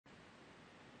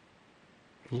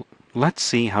let's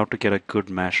see how to get a good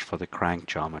mesh for the crank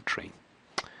geometry.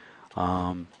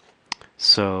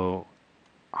 So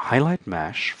highlight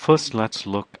mesh. First, let's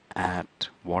look at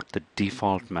what the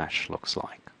default mesh looks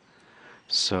like.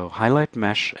 So highlight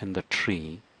mesh in the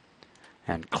tree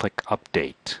and click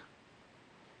update.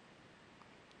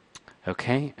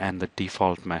 Okay, and the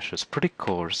default mesh is pretty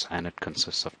coarse and it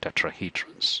consists of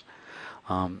tetrahedrons.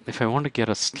 If I want to get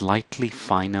a slightly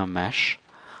finer mesh,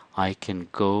 I can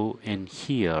go in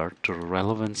here to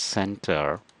relevance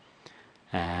center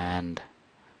and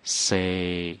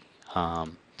say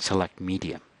select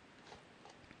medium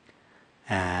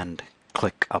and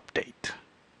click update.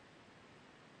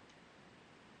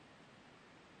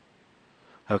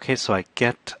 Okay, so I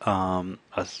get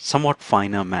a somewhat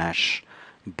finer mesh,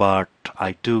 but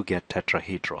I do get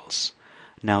tetrahedrals.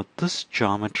 Now this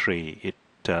geometry, it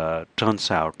turns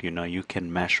out, you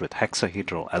can mesh with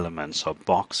hexahedral elements or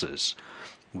boxes,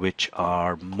 which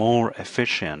are more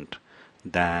efficient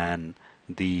than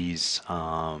these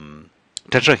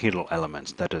tetrahedral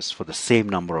elements. That is, for the same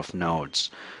number of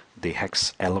nodes, the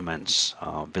hex elements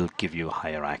will give you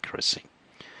higher accuracy.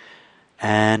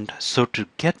 And so to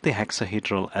get the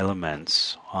hexahedral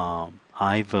elements,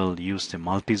 I will use the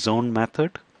multizone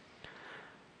method.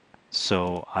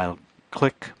 So I'll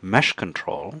click mesh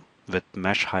control with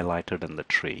mesh highlighted in the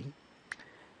tree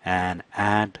and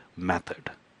add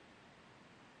method.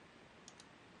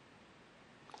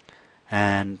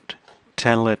 And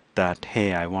tell it that,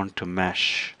 hey, I want to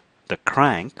mesh the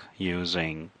crank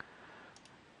using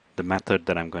the method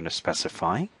that I'm going to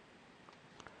specify.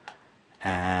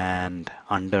 And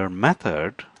under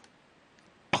method,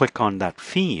 click on that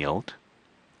field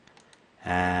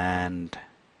and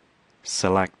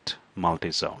select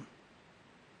multizone.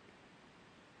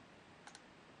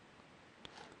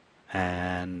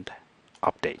 And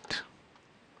update.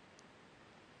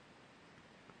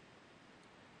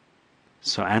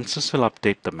 So ANSYS will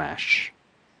update the mesh,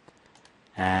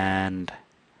 and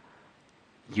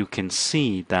you can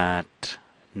see that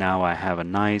now I have a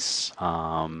nice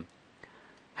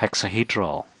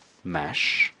hexahedral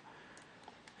mesh,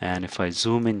 and if I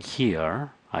zoom in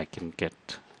here, I can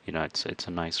get, it's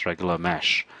a nice regular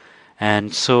mesh.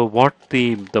 And so what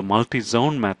the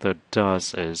multizone method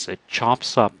does is it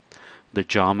chops up the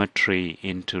geometry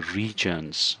into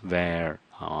regions where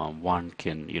one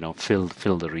can, fill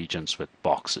the regions with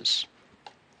boxes.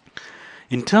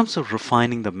 In terms of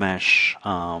refining the mesh,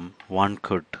 one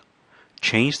could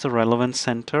change the relevance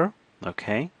center,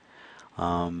 okay,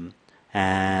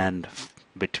 and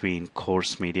between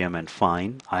coarse, medium, and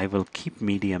fine. I will keep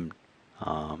medium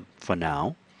for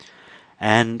now,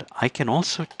 and I can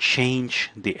also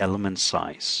change the element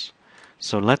size.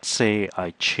 So let's say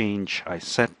I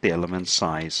set the element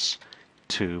size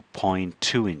to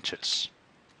 0.2 inches.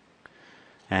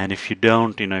 And if you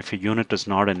don't, if your unit is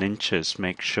not in inches,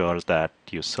 make sure that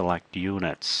you select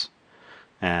units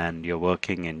and you're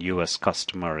working in US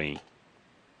customary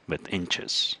with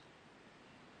inches.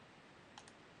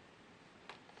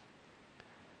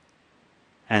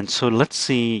 And so let's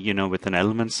see, with an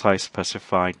element size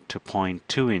specified to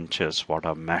 0.2 inches, what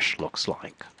our mesh looks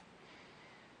like.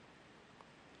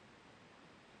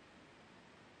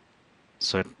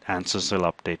 So ANSYS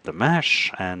will update the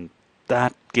mesh, and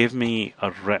that gave me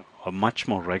a much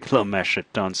more regular mesh,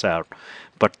 it turns out,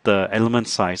 but the element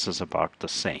size is about the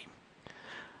same.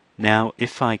 Now,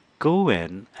 if I go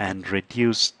in and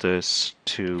reduce this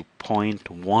to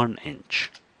 0.1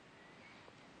 inch,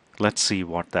 let's see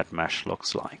what that mesh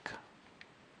looks like.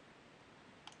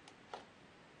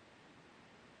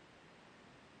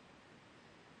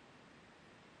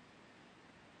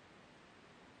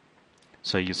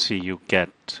 So you see you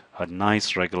get a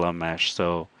nice regular mesh.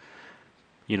 So,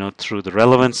 through the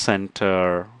relevance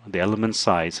center, the element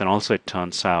size, and also it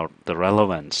turns out the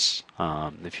relevance,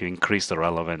 if you increase the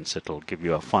relevance, it'll give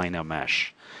you a finer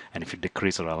mesh. And if you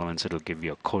decrease the relevance, it'll give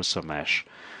you a coarser mesh.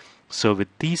 So with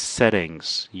these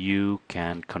settings, you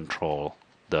can control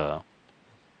the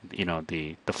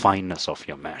fineness of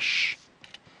your mesh.